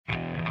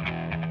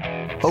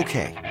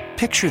Okay,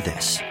 picture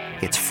this.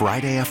 It's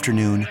Friday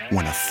afternoon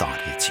when a thought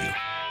hits you.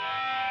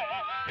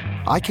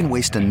 I can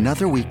waste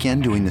another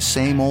weekend doing the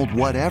same old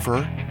whatever,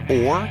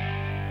 or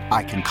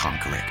I can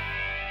conquer it.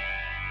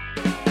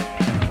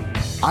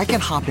 I can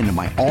hop into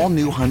my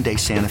all-new Hyundai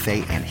Santa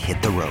Fe and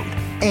hit the road.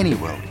 Any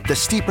road. The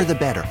steeper, the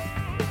better.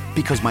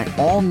 Because my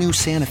all-new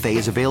Santa Fe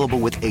is available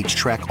with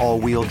H-Track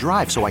all-wheel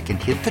drive, so I can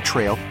hit the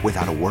trail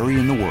without a worry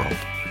in the world.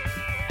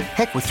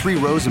 Heck, with 3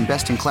 rows and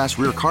best-in-class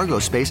rear cargo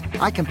space,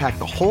 I can pack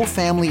the whole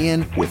family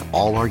in with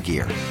all our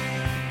gear.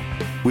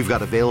 We've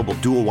got available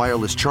dual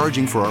wireless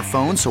charging for our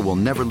phones, so we'll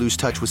never lose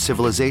touch with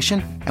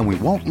civilization, and we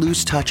won't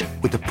lose touch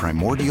with the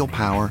primordial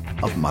power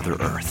of Mother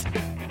Earth.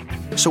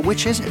 So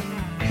which is it?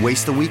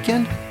 Waste the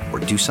weekend or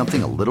do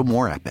something a little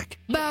more epic?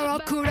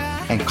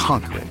 And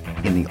conquer it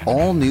in the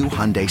all-new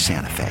Hyundai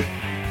Santa Fe.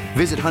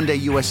 Visit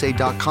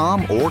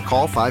HyundaiUSA.com or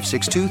call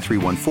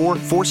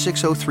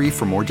 562-314-4603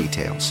 for more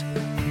details.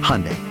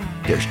 Hyundai,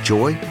 there's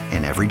joy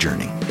in every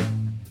journey.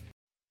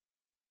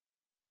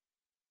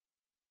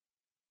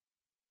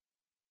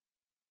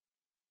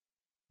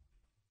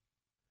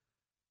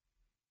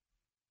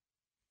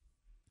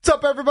 What's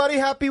up, everybody?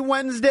 Happy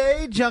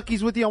Wednesday.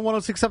 Junkies with you on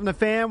 106.7 The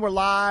Fan. We're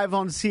live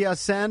on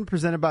CSN,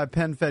 presented by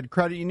PenFed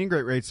Credit Union.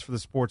 Great rates for the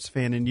sports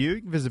fan and you.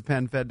 You can visit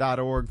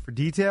PenFed.org for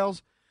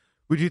details.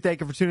 We do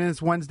thank you for tuning in.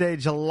 It's Wednesday,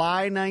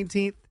 July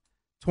 19th,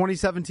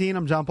 2017.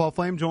 I'm John Paul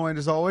Flame, joined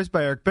as always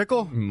by Eric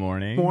Bickle. Good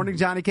morning. Morning,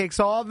 Johnny Cake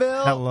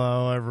Sawville.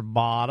 Hello,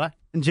 everybody.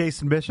 And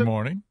Jason Bishop.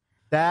 Morning.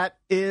 That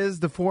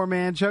is the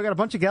four-man show. Got a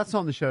bunch of guests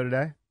on the show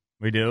today.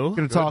 We do?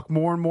 Going to talk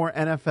more and more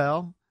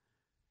NFL.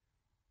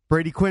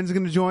 Brady Quinn's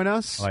going to join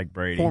us. I like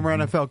Brady. Former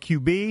NFL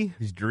QB.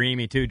 He's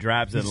dreamy, too.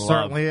 Drives it He love.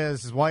 certainly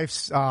is. His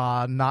wife's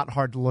not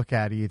hard to look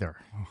at either.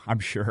 I'm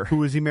sure.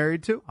 Who is he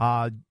married to?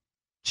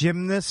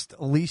 Gymnast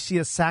Alicia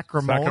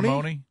Sacramone.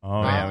 Sacramone?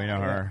 Oh, yeah, we know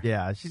her.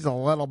 Yeah, she's a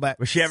little bit.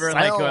 Was she ever in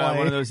like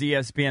one of those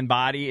ESPN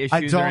body issues I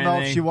or don't know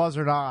anything? if she was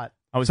or not.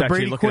 I was So actually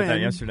Brady looking at that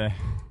Quinn- yesterday.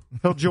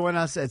 He'll join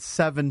us at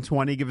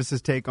 7:20, give us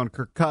his take on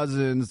Kirk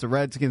Cousins, the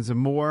Redskins, and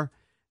more.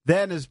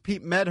 Then, as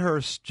Pete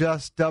Medhurst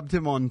just dubbed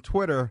him on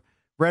Twitter,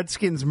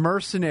 Redskins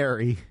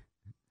mercenary,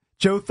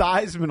 Joe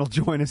Theismann will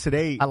join us at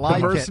 8. I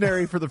like the it.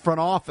 mercenary for the front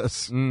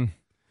office.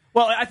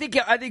 Well, I think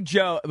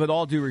Joe, with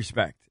all due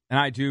respect, and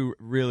I do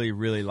really,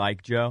 really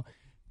like Joe,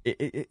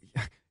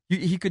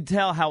 he could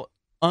tell how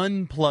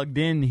unplugged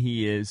in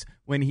he is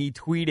when he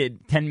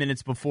tweeted 10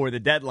 minutes before the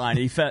deadline.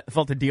 He felt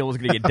the deal was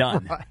going to get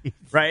done.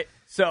 Right?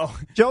 So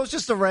Joe's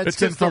just a It's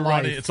Redskin just for a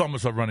life. running. It's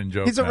almost a running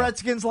joke. He's a now.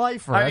 Redskins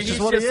lifer. I That's mean,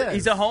 just what he is.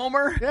 He's a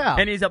homer, Yeah.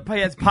 and he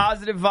has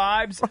positive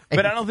vibes,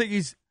 but I don't think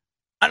he's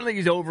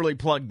overly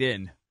plugged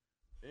in.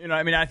 You know,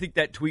 I mean, I think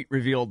that tweet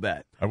revealed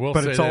that. I will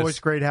But say it's this. always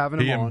great having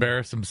him He on.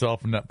 embarrassed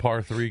himself in that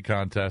par 3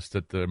 contest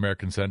at the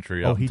American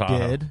Century. Oh, out in he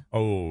Tahoe. did?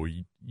 Oh,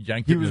 he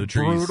yanked He it into was the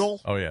trees. brutal?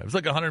 Oh, yeah. It was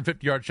like a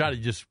 150-yard shot. He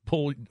just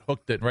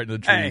hooked it right into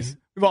the Hey, trees.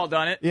 we've all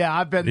done it. Yeah,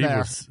 I've been He there.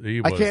 was-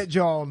 I can't,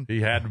 Joan. He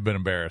had to have been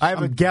embarrassed. I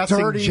have a I'm guessing,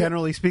 dirty.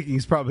 generally speaking,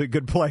 he's probably a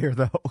good player,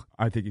 though.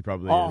 I think he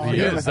probably Oh, is. he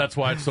yeah. is. That's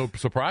why it's so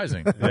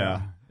surprising.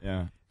 Yeah,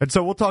 yeah. And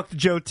so we'll talk to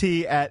Joe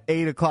T at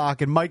 8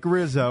 o'clock. And Mike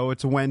Rizzo,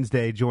 it's a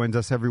Wednesday, joins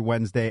us every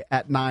Wednesday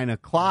at 9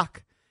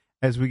 o'clock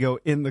as we go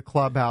in the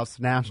clubhouse.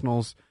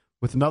 Nationals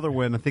with another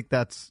win. I think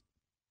that's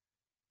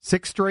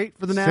 6 straight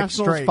for the Six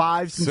Nationals, straight.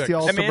 5 since 6. the I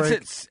All-Star mean, break.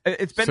 it's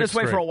been Six this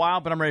way for straight. a while,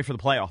 but I'm ready for the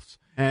playoffs.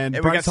 And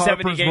And we Bryce got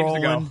 70 Harper's games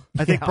to go. rolling.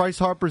 I think Yeah. Bryce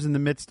Harper's in the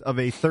midst of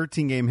a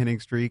 13-game hitting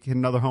streak. Hit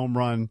another home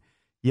run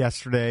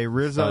yesterday.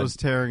 Rizzo's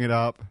tearing it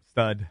up.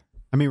 Stud.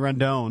 I mean,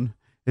 Rendon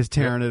is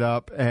tearing it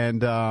up.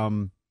 And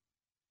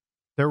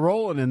they're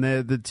rolling. And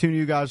the 2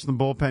 new guys from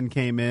the bullpen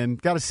came in.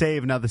 Got a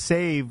save. Now, the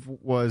save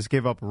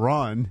gave up a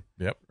run.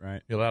 Yep.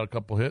 Right. He allowed a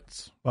couple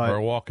hits. But- or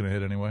a walk and a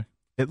hit anyway.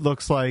 It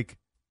looks like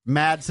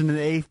Madsen in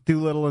the 8th,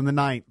 Doolittle in the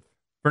 9th.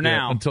 For Yeah,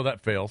 now. until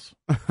that fails.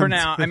 For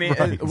now. I mean,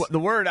 Right. the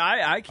word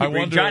I keep I reading,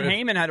 wonder John if-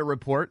 Heyman had a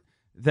report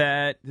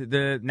that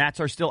the Nats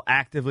are still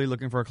actively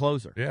looking for a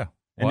closer. Yeah.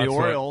 And Well, the that's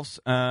what- Orioles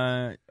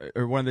are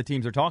one of the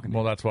teams they're talking to.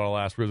 Well, that's what I'll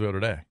ask Rizzo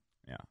today.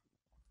 Yeah.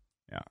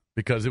 Yeah.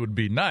 Because it would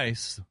be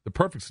nice. The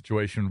perfect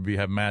situation would be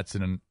have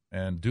Madsen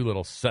and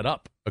Doolittle set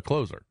up a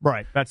closer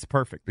Right. That's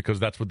perfect. because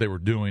that's what they were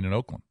doing in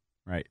Oakland.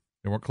 Right.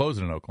 They weren't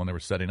closing in Oakland. They were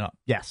setting up.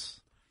 Yes.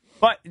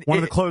 But One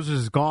of the closers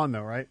is gone,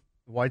 though, right?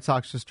 The White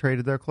Sox just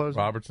traded their closer.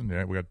 Robertson,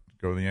 yeah, we got to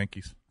go to the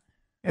Yankees.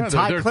 And Yeah,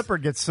 Ty there's- Clipper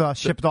gets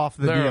shipped off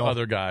the There deal. are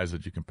other guys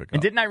that you can pick And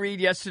up. didn't I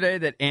read yesterday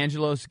that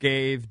Angelos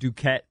gave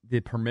Duquette the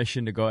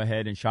permission to go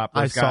ahead and shop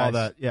those I guys? saw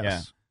that, yes.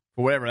 Yeah.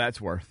 For whatever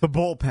that's worth. The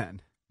bullpen.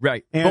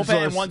 Right. Angelos-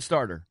 Bullpen and one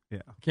starter. Yeah.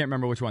 Can't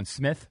remember which one.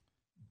 Smith?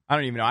 I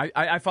don't even know.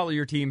 I follow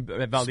your team,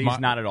 Valdez, Smi-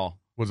 not at all.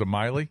 Was it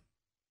Miley?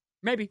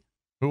 Maybe.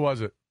 Who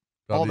was it?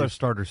 All their Valdez?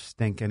 starters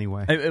stink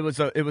anyway. It was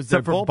their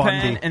Except for bullpen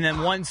Bundy. and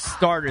then one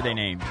starter they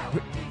named.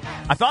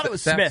 I thought it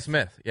was Sam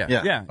Smith. Yeah.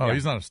 Yeah. Oh, yeah.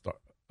 he's not a star.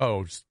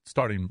 Oh,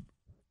 starting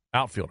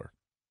outfielder.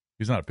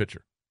 He's not a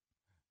pitcher.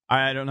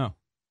 I don't know.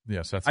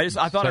 Yes, that's. I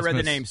thought I Seth read the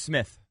Smith's- name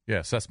Smith.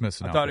 Yeah, Seth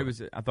Smith's an I thought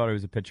outfielder. it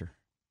was a pitcher.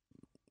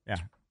 Yeah.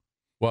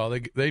 Well,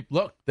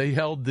 they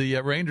held the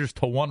Rangers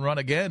to 1 run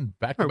again,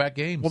 back-to-back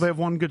games. Well, they have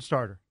one good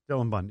starter,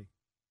 Dylan Bundy.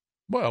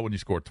 Well, when you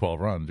score 12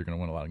 runs, you're going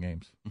to win a lot of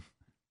games.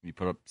 You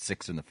put up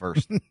 6 in the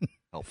first.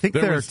 I think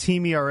their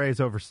team ERA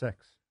is over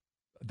 6.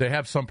 They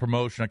have some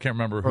promotion. I can't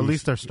remember. Or at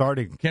least they're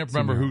starting. Can't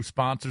remember who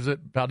sponsors it.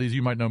 Valdez,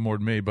 you might know more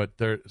than me, but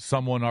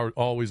someone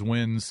always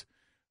wins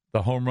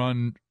the home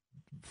run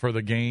for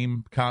the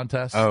game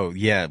contest. Oh,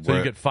 yeah. So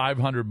you get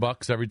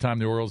 $500 every time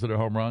the Orioles hit a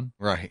home run.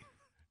 Right.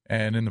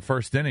 And in the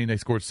first inning, they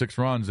scored 6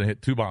 runs and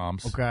hit 2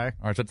 bombs. Okay.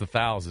 All right, so that's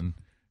 1,000.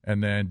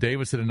 And then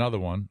Davis hit another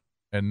one,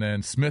 and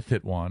then Smith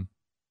hit one.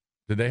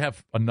 Did they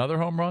have another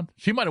home run?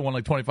 She might have won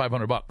like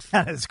 $2,500.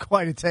 That is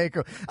quite a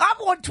takeover. I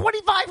won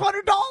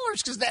 $2,500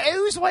 because the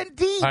O's went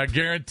deep. I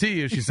guarantee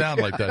you she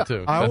sounded like that,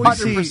 too. I always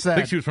see, 100%. I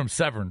think she was from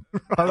Severn.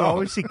 I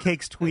always see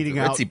Cakes tweeting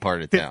out Ritzy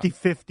part of town.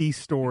 50-50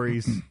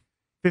 stories,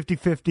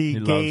 50-50 He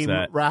loves game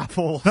that.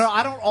 raffles. No,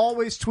 I don't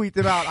always tweet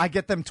them out. I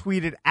get them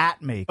tweeted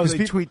at me. Oh, 'Cause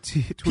they tweet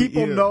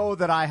people you. know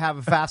that I have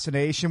a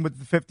fascination with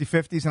the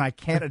 50-50s, and I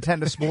can't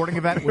attend a sporting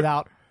event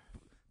without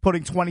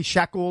putting 20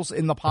 shekels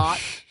in the pot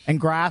and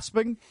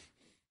grasping.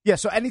 Yeah,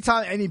 so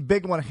anytime any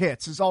big one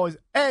hits, it's always,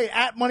 hey,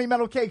 at Money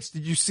Metal Cakes,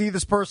 did you see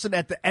this person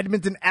at the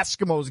Edmonton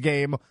Eskimos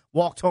game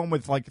walked home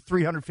with like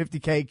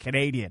 $350K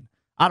Canadian?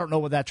 I don't know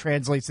what that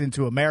translates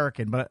into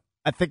American, but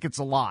I think it's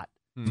a lot.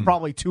 It's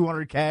probably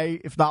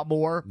 $200K, if not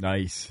more.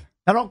 Nice.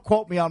 Now, don't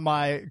quote me on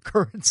my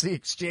currency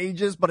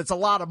exchanges, but it's a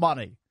lot of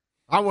money.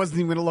 I wasn't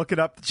even going to look it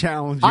up to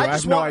challenge you. I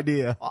have no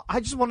idea.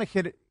 I just want to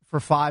hit it for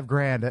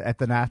 $5,000 at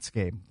the Nats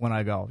game when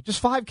I go.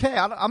 Just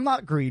 $5K. I'm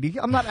not greedy.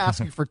 I'm not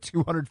asking for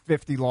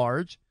 250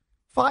 large.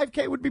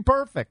 $5K would be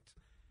perfect.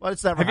 But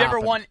it's never Have you ever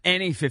happened. won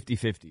any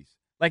 50-50s?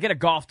 Like at a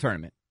golf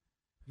tournament?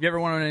 Have you ever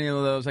won any of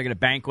those, like at a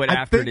banquet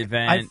after an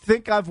event? I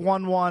think I've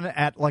won one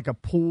at like a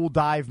pool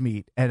dive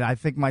meet, and I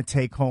think my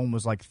take home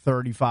was like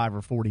 $35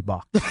 or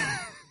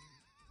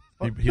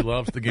 $40. He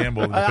loves to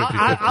gamble with the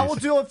 50-50s. I will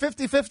do a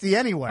 50-50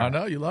 anywhere. I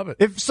know, you love it.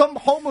 If some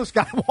homeless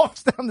guy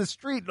walks down the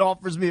street and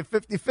offers me a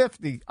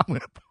 50-50, I'm going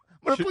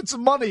to put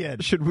some money in.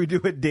 Should we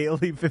do a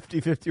daily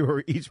 50-50 where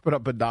we each put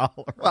up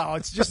 $1? Well,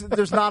 it's just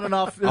there's not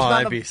enough. There's not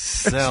that'd enough, be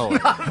silly.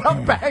 not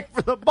enough bang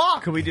for the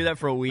buck. Could we do that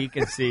for a week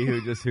and see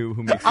who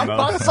makes the I'm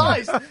most?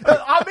 size.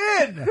 I'm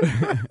in.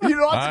 You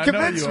don't have I to know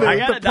convince you me. are. I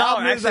got The a dollar.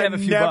 problem I is actually I have a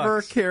few never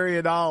bucks.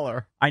 carry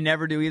 $1. I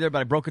never do either, but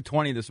I broke a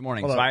 20 this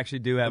morning, so I actually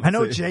do have. I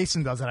know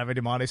Jason doesn't have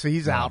any money, so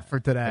he's out for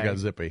today. I got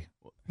zippy.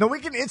 No, we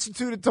can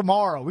institute it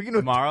tomorrow. We can do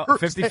it Tomorrow?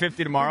 Thursday. 50-50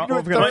 tomorrow? We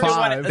can do it We're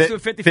gonna Thursday.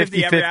 Let's do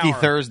 50-50 every 50-50 hour.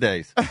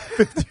 Thursdays.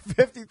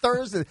 50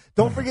 Thursday.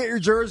 Don't forget your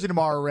jersey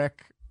tomorrow,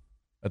 Rick.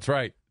 That's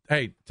right.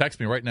 Hey, text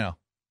me right now.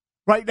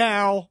 Right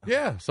now.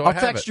 Yeah, so I'll I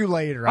have text it. you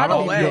later. I I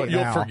don't know, need to do it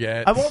you'll now.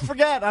 forget. I won't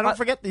forget. I don't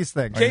forget these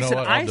things. You know Jason,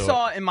 what? I'll I do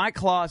saw in my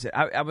closet.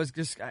 I was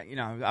just,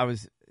 I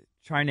was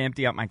trying to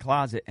empty out my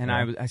closet, and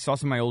I saw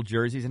some of my old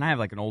jerseys, and I have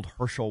like an old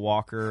Herschel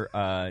Walker,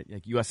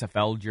 like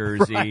USFL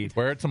jersey. Right.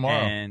 Wear it tomorrow.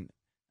 And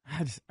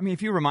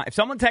if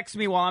someone texts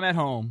me while I'm at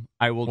home,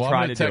 I will try I'm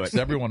to gonna do text it.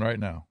 everyone right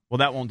now. Well,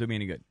 that won't do me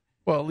any good.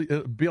 Well,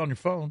 be on your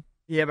phone.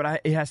 Yeah,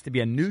 but it has to be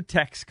a new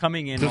text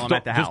coming in while I'm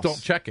at the house. Just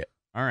don't check it.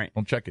 All right.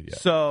 Don't check it yet.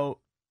 So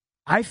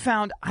I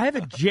have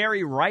a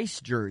Jerry Rice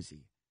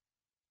jersey.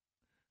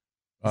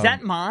 Is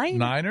that mine?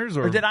 Niners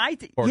Or did I?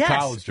 or yes,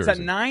 college jersey? It's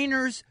a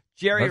Niners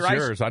Jerry That's Rice.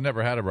 yours. I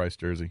never had a Rice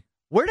jersey.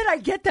 Where did I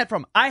get that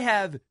from? I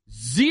have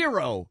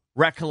zero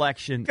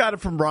recollection. Got it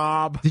from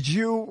Rob. Did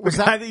you? The Was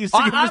guy that? that used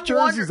to give his I'm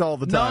jerseys wonder- all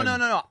the time.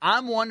 No.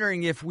 I'm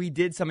wondering if we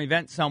did some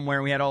event somewhere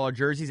and we had all our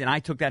jerseys and I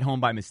took that home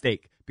by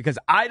mistake because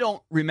I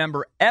don't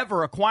remember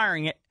ever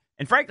acquiring it.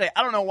 And frankly,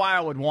 I don't know why I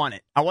would want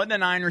it. I wasn't a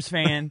Niners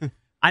fan.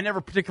 I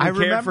never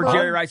particularly cared for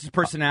Jerry Rice's I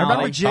personality.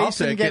 remember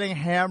Jason take getting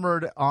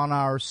hammered on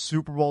our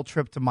Super Bowl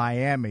trip to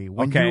Miami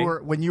when Okay.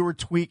 you were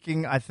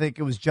tweaking. I think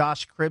it was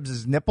Josh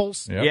Cribbs'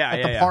 nipples Yeah.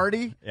 at the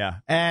party. Yeah.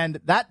 And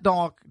that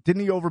donk,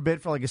 didn't he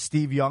overbid for like a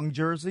Steve Young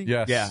jersey?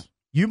 Yes. Yeah.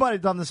 You might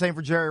have done the same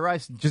for Jerry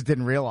Rice and just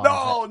didn't realize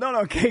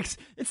No, Cakes.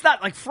 It's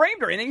not like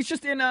framed or anything. It's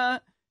just in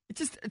a. It's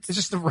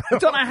just a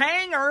it's on a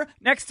hanger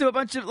next to a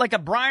bunch of like a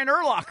Brian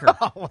Urlacher.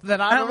 Well, then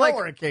I And don't I'm know like,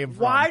 where it came from.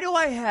 Why do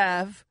I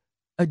have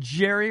a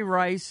Jerry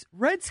Rice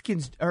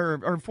Redskins or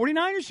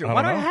 49ers jersey? I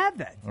Why do don't I know. have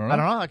that? I don't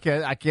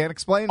know. I can't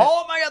explain it.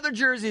 All my other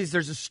jerseys,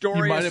 there's a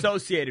story might have-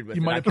 associated with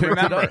You it. might I have can picked it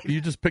remember. up.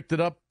 You just picked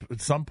it up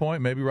at some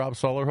point. Maybe Rob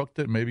Soller hooked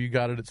it. Maybe you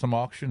got it at some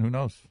auction. Who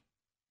knows?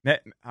 All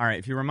right,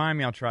 if you remind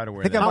me, I'll try to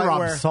wear think that. I Not might Rob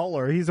wear-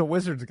 Soller. He's a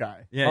Wizards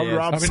guy. Yeah, Oh, yeah.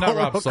 Rob I mean, not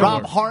Soller. Rob Soller.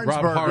 Rob Harnsberg.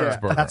 Rob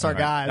Harnsberg. Yeah, that's our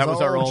guy. That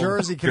was our old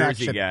Jersey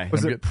connection. guy.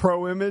 Was I'm it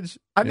Pro Image?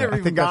 I never I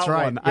even think got that's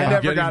right. one. Yeah. I I'm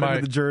never Getting got my-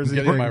 into the jersey I'm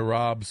getting thing. my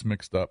Robs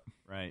mixed up.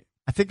 Right.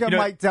 I think I You know-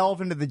 might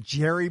delve into the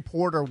Jerry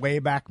Porter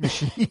Wayback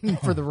Machine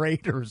for the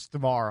Raiders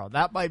tomorrow.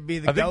 That might be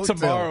the I think go-to.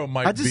 tomorrow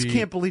might be. I just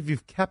can't believe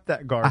you've kept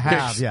that garbage. I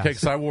have. Cakes, yes.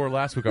 Cakes, I wore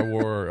last week. I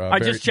wore. I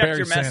just checked Barry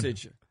your Sanders.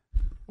 message.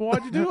 Well,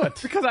 why'd you do it?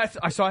 Because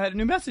I saw I had a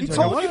new message. He I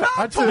go, told what? you not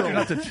I told to. you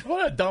not to.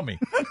 What a dummy!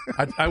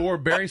 I wore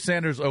Barry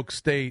Sanders Oak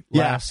State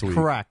last Yes, week.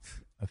 correct.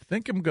 I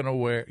think I'm gonna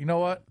wear. You know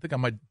what? I think I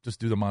might just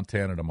do the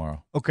Montana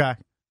tomorrow. Okay.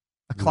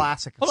 A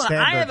classic. Hold on,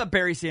 standard. I have a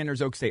Barry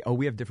Sanders Oak State. Oh,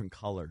 we have different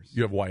colors.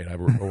 You have white. I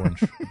have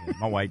orange. Yeah,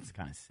 my white's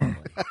kind of silly.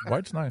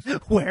 White's nice.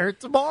 Wear it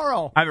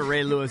tomorrow. I have a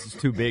Ray Lewis. It's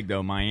too big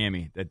though.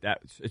 Miami.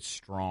 It's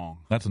strong.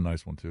 That's a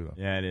nice one too,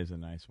 though. Yeah, it is a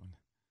nice one.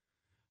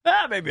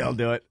 Maybe I'll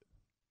do it.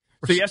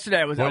 So yesterday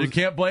I was. Well, you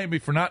can't blame me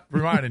for not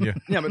reminding you.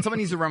 Yeah, but someone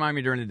needs to remind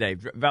me during the day.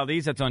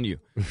 Valdez, that's on you.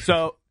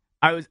 So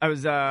I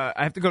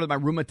have to go to my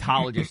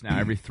rheumatologist now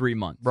every 3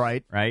 months.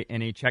 Right. Right.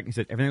 And he checked and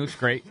said everything looks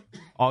great,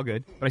 all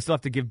good, but I still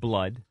have to give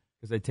blood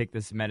because I take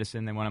this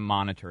medicine. They want to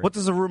monitor it. What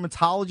does a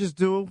rheumatologist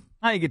do?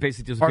 I get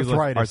basically deals with people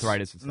with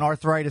arthritis and An stuff.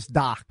 arthritis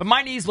doc. But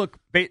my knees look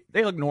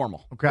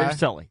normal. Okay. They're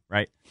silly,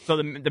 right? So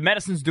the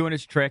medicine's doing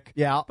its trick.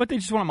 Yeah. But they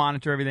just want to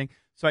monitor everything.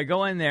 So I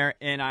go in there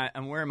and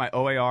I'm wearing my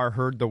OAR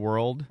Heard the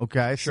World.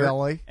 Okay, shirt.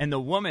 silly. And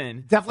the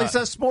woman Definitely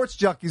says sports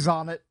junkies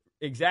on it.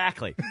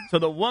 exactly. So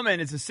the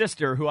woman is a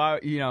sister who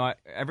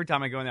every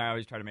time I go in there I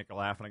always try to make her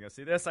laugh and I go,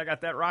 see this? I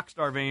got that rock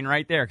star vein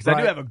right there because I do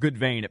Right. have a good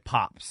vein. It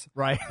pops.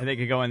 Right. And they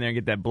could go in there and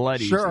get that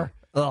blood Sure.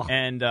 easy. Ugh.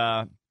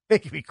 And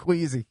Making me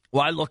queasy.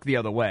 well, I look the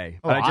other way.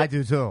 Oh, But I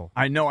do too.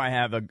 I know I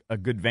have a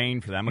good vein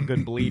for that. I'm a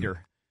good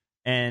bleeder.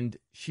 And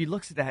she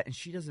looks at that and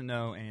she doesn't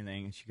know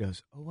anything. And she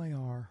goes,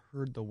 OAR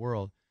Heard the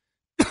World.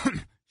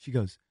 She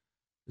goes,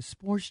 the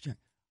sports junk.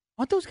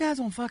 Aren't those guys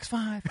on Fox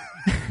 5?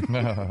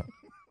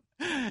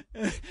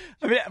 I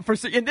mean,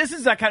 and this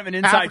is kind of an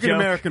inside African joke.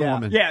 American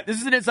woman. Yeah, this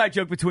is an inside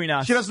joke between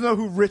us. She doesn't know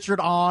who Richard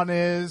On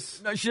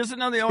is. No, she doesn't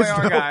know the Has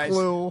OAR no guys,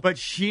 clue. but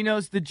she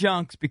knows the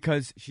junks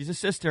because she's a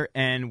sister,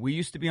 and we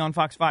used to be on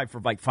Fox 5 for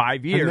like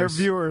 5 years. And their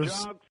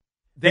viewers.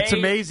 They It's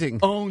amazing.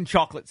 Own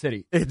Chocolate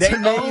City. It's they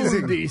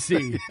amazing. own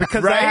DC.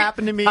 Because right? that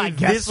happened to me I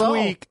guess this so.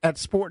 week at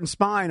Sport and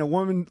Spine. A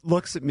woman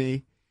looks at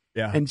me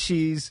Yeah. and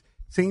she's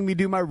seeing me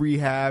do my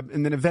rehab,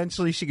 and then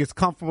eventually she gets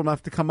comfortable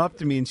enough to come up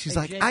to me and she's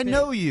like, I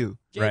know you.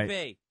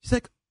 Right. She's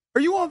like,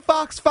 are you on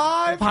Fox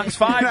 5? Fox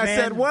 5, and I man.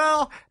 said,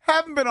 well,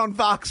 haven't been on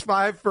Fox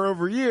 5 for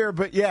over a year,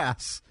 but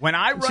yes. When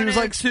I run She was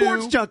like, into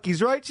sports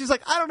junkies, right? She's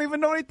like, I don't even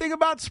know anything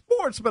about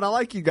sports, but I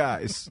like you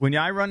guys. when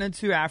I run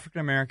into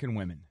African American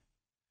women,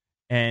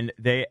 and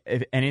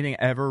if anything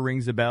ever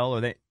rings a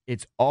bell,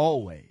 it's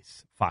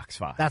always Fox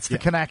 5. That's the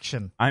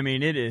connection. I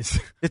mean, it is.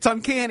 It's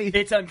uncanny.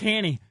 It's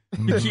uncanny.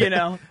 You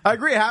know. I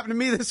agree. It happened to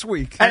me this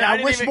week. And I I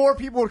didn't wish even- more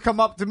people would come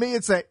up to me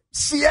and say,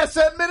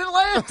 CSN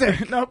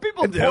Mid-Atlantic. No,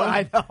 people do.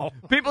 I know.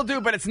 People do,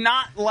 but it's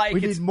not like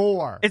We it's need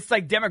more. It's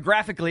like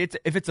demographically,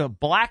 if it's a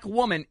black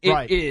woman,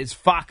 it is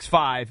Right. Fox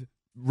 5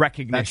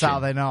 recognition. That's how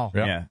they know.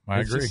 Yeah, I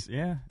It's agree. just-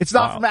 yeah. It's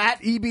not Wow. from at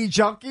EB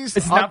Junkies.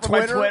 It's on not from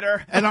my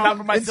Twitter. and It's on not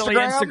from my silly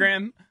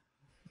Instagram.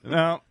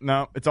 No.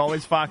 It's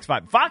always Fox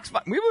 5. Fox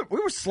 5. We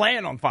were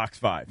slaying on Fox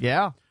 5.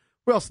 Yeah.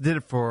 We also did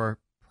it for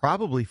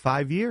probably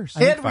 5 years.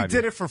 And we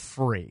did it for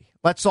free.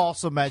 Let's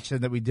also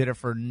mention that we did it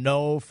for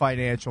no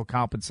financial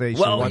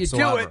compensation Well,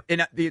 whatsoever. you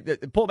do it, and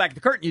the pull back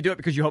the curtain, you do it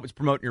because you hope it's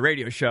promoting your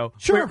radio show,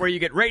 Sure. where you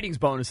get ratings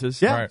bonuses.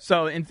 Yeah. Right.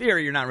 So in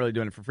theory, you're not really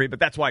doing it for free, but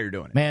that's why you're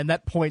doing it. Man,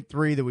 that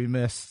 .3 that we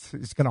missed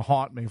is going to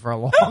haunt me for a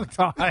long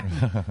time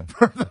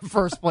for the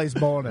first place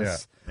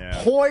bonus.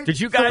 Yeah. Point Did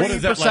you guys- What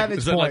is that like? percentage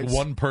Is that like points.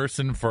 one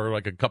person for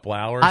like a couple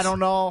hours? I don't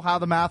know how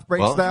the math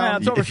breaks Well, down. Yeah,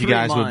 it's over if you 3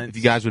 guys months. if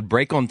you guys would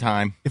break on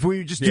time, If we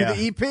would just do Yeah.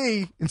 the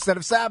EP instead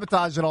of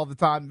sabotage it all the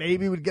time,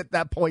 maybe we'd get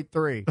that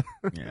 .3.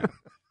 Yeah.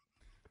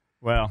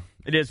 Well,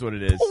 it is what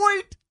it is.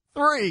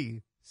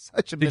 .3.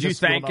 Such a Did you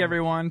minuscule thank number.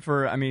 everyone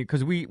for? I mean,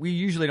 because we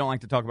usually don't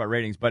like to talk about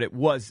ratings, but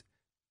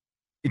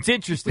it's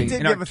interesting. We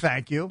did in give our, a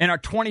thank you. in our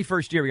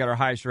 21st year, we got our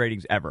highest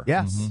ratings ever.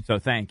 Yes. So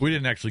thank you. We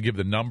didn't actually give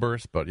the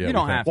numbers, but yeah, You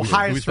don't have to. Well, we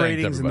highest thanked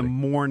ratings in the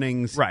everybody.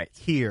 mornings Right.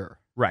 here.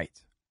 Right.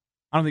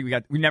 I don't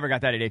think we never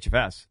got that at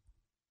HFS.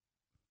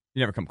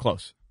 You never come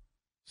close.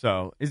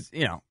 So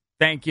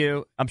thank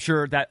you. I'm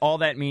sure that all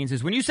that means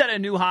is when you set a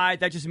new high,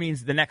 that just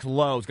means the next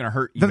low is going to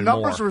hurt The even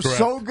numbers more. were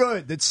so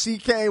good that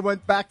CK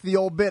went back to the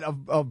old bit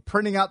of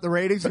printing out the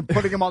ratings and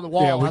putting them on the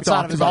wall Yeah, we outside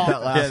talked of his about that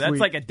office. last Yeah, that's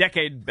week. like a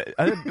decade.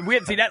 We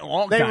hadn't seen that in a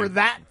long They time. were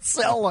that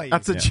silly.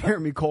 That's a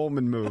Jeremy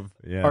Coleman move.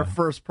 Yeah. Our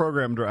first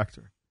program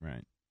director.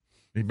 Right.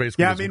 He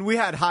basically Yeah, I was- mean, we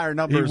had higher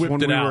numbers whipped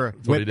when it we out. were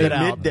That's what he at did.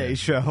 midday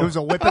show. It was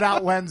a whip it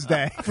out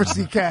Wednesday for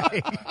CK.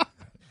 that's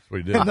what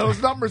he did. And those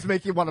numbers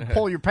make you want to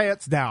pull your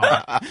pants down.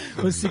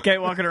 Was CK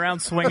walking around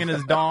swinging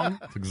his dong?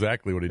 That's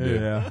exactly what he did.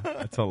 Yeah,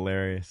 that's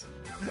hilarious.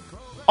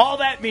 All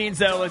that means,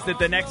 though, is that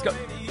the next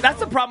that's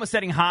the problem with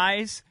setting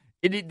highs.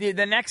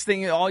 The next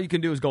thing, all you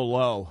can do is go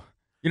low.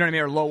 You know what I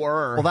mean? Or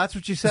lower. Well, that's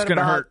what you said It's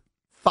gonna about hurt.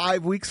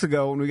 5 weeks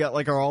ago when we got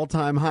like our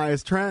all-time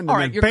highest trend. All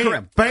And right, then you're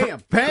bam,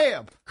 correct.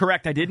 bam.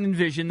 Correct. I didn't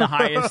envision the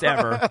highest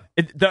ever.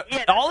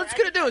 All it's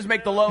going to do is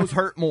make the lows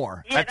hurt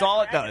more. That's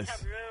all it does.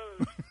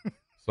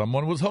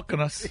 Someone was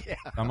hooking us.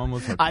 Someone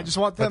was I just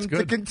want them That's to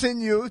good.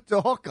 continue to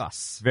hook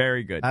us.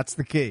 very good. That's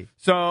the key.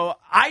 So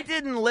I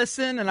didn't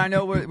listen, and I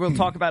know we'll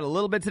talk about it a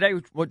little bit today.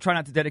 We'll try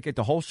not to dedicate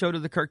the whole show to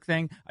the Kirk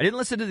thing. I didn't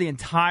listen to the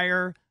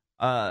entire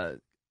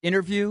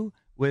interview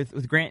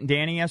with Grant and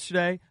Danny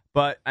yesterday,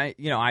 but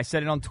I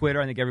said it on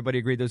Twitter. I think everybody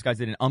agreed those guys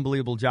did an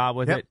unbelievable job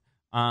with Yep. it.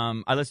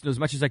 I listened to as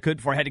much as I could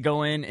before I had to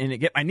go in and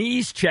get my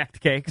knees checked,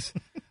 Cakes.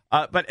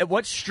 But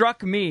what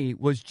struck me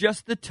was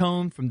just the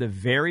tone from the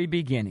very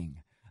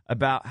beginning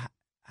about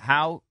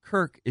how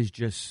Kirk is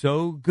just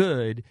so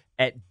good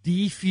at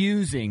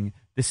defusing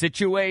the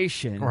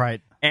situation.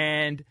 Right.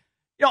 And,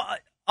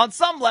 on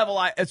some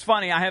level, it's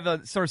funny. I have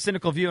a sort of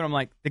cynical view, and I'm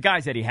like, the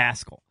guy's Eddie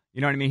Haskell. You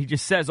know what I mean? He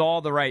just says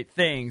all the right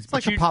things. It's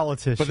like a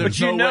politician. But there's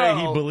no way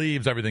he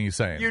believes everything he's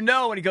saying.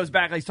 When he goes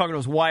back, like he's talking to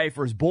his wife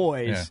or his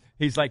boys, Yeah.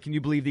 he's like, can you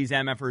believe these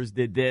MFers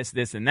did this,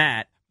 this, and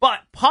that? But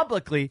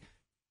publicly,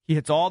 he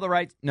hits all the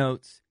right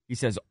notes. He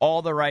says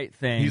all the right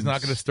things. He's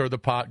not going to stir the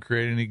pot,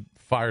 create any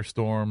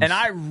firestorms. And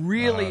I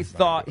really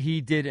thought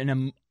he did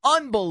an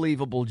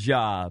unbelievable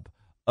job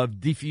of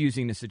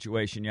defusing the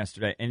situation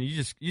yesterday. And you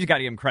just got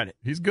to give him credit.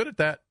 He's good at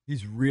that.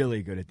 He's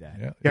really good at that.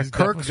 Yeah, he's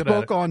Kirk definitely good at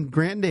spoke it. on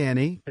Grant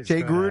Danny.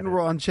 Jay Gruden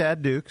were on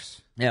Chad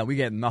Dukes. Yeah, we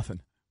gave him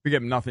nothing. We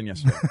gave him nothing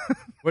yesterday.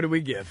 What did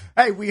we give?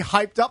 Hey, we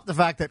hyped up the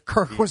fact that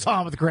Kirk was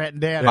on with Grant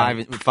and Dan.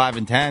 5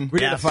 and 10. We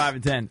did a 5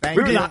 and 10. Thank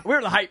We were, you. we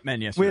were the hype men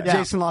We yesterday. had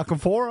Jason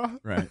LaConfora.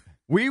 Right.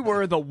 We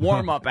were the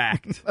warm-up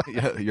act.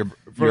 your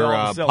For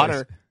all the putter.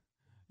 sillies.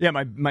 Yeah,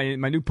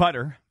 my new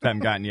putter I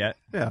haven't gotten yet.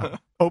 Yeah.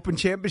 Open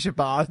championship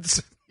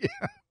odds.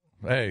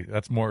 Hey,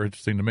 that's more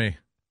interesting to me.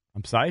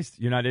 I'm sized.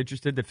 You're not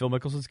interested that Phil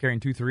Mickelson's carrying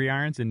 2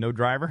 3-irons and no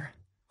driver?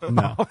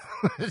 No.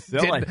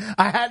 Silly.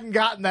 I hadn't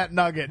gotten that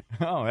nugget.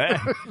 Oh, hey.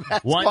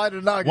 That's quite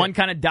a nugget. One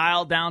kind of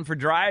dialed down for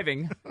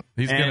driving.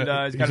 He's and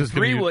gonna- he's he's got a just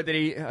gonna 3-wood that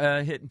he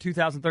hit in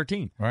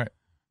 2013. All right.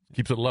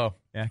 Keeps it low.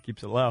 Yeah,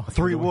 keeps it low.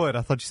 3-wood.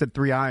 I thought you said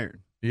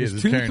 3-iron. He is.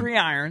 There's He's 2 carrying-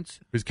 3-irons,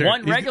 he's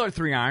carrying- one regular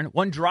 3-iron,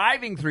 one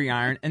driving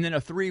 3-iron, and then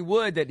a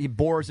 3-wood that he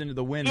bores into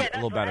the wind a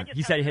little better.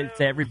 He said he hits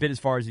every bit as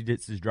far as he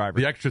hits his driver.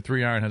 The extra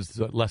 3-iron has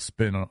less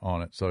spin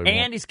on it. So it And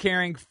won't- he's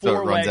carrying So 4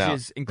 it runs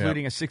wedges, out.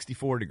 including a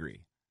 64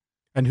 degree.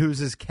 And who's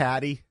his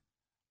caddy?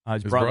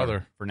 His His brother,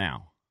 brother. for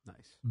now. Nice.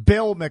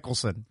 Bill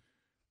Mickelson.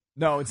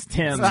 No, it's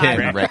Tim.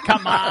 Tim, Rick.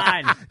 Come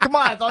on. Come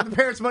on, I thought the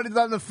parents might have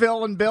done the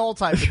Phil and Bill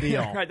type of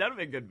deal. Right, that would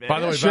be a good bit. By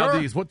the way, Sure.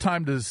 Valdez, what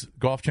time does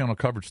Golf Channel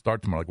coverage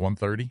start tomorrow? Like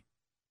 1:30?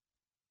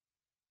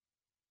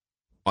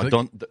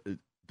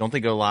 Don't they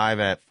go live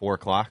at 4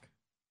 o'clock?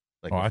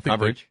 Like with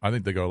coverage? I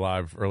think they go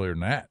live earlier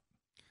than that.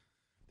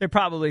 They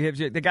probably have.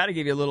 They got to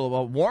give you a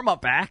little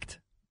warm-up act.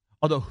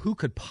 Although, who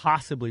could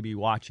possibly be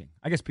watching?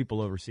 I guess people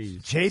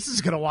overseas.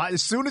 Jason's going to watch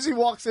as soon as he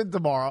walks in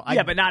tomorrow.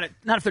 Yeah, but not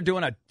if they're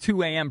doing a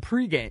 2 a.m.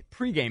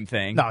 pregame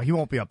thing. No, he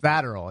won't be up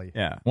that early.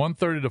 Yeah.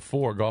 1:30 to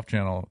 4, Golf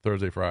Channel,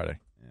 Thursday, Friday.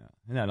 Yeah.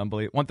 Isn't that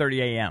unbelievable? 1:30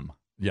 a.m.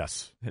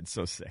 Yes. It's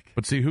so sick.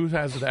 But see, who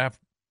has it after?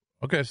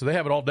 Okay, so they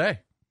have it all day.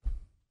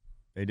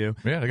 They do.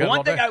 Yeah, they got But it one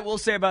all thing day. I will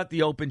say about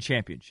the Open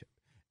Championship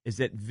is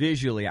that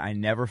visually, I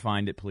never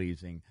find it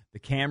pleasing. The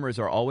cameras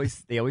are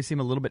always seem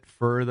a little bit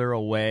further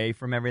away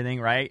from everything,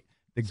 right?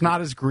 It's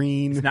not as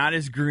green. It's not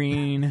as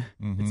green.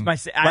 Mm-hmm. It's my.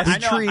 I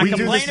know. trees. I We do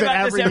complain this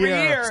about this every every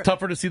year. year. It's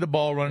tougher to see the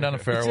ball running down the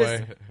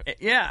fairway.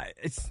 Yeah,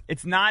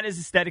 it's not as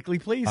aesthetically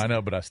pleasing. I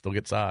know, but I still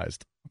get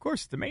sized. Of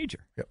course, it's a major.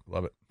 Yep,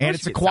 love it. And course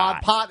it's a you quad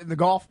get pot in the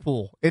golf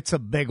pool. It's a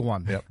big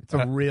one. Yep. It's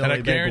a really and I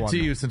big guarantee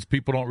one. you, since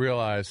people don't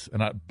realize,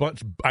 and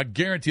I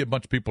guarantee a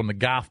bunch of people in the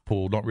golf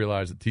pool don't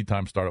realize that tee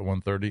time start at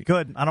 1:30.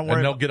 Good. I don't worry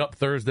And they'll about get up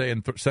Thursday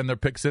and send their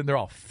picks in. They're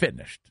all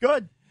finished.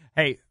 Good.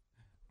 Hey,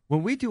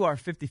 when we do our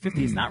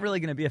 50-50, it's not really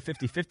going to be a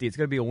 50-50. It's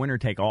going to be a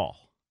winner-take-all.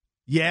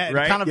 Yeah, it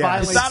Right? kind of Yeah.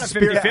 violates It's not a the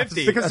spirit.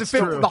 50-50. Because That's the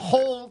true.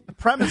 whole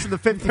premise of the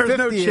 50-50 There's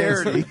no is,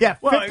 charity. yeah, 50%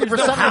 Well, there's no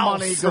of the house,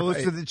 money goes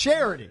right. to the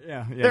charity.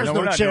 Yeah, There's no, no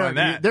we're not doing charity.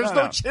 that. There's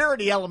No. no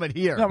charity element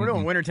here. No, we're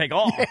doing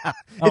winner-take-all. Yeah. I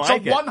It's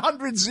like a it.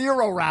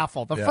 100-0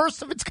 raffle, the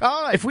first of its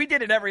kind. If we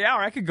did it every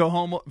hour, I could go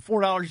home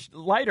 $4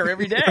 lighter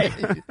every day.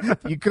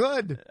 You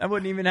could. I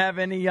wouldn't even have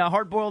any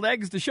hard-boiled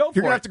eggs to show You're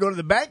for going to it. have to go to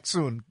the bank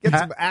soon. Get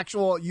some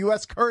actual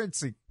U.S.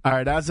 currency. All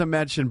right, as I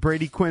mentioned,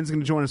 Brady Quinn's going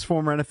to join us,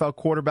 former NFL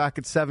quarterback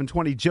at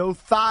 7:20. Joe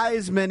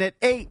Theismann at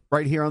 8,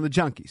 right here on the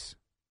Junkies.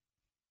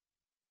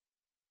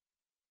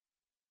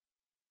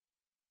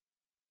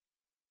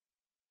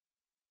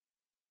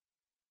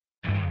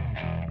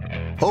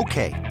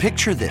 Okay,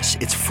 picture this.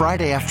 It's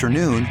Friday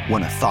afternoon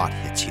when a thought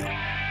hits you.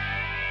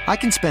 I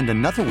can spend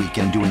another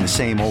weekend doing the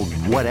same old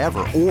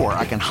whatever, or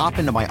I can hop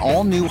into my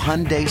all-new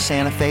Hyundai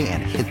Santa Fe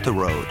and hit the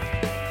road.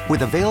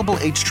 With available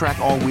H-Track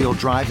all-wheel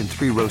drive and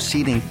 3-row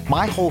seating,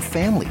 my whole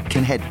family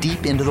can head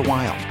deep into the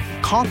wild.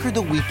 Conquer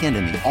the weekend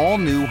in the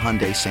all-new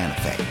Hyundai Santa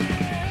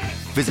Fe.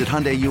 Visit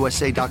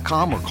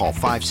HyundaiUSA.com or call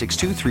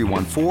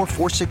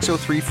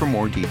 562-314-4603 for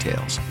more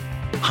details.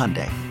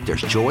 Hyundai,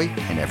 there's joy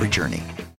in every journey.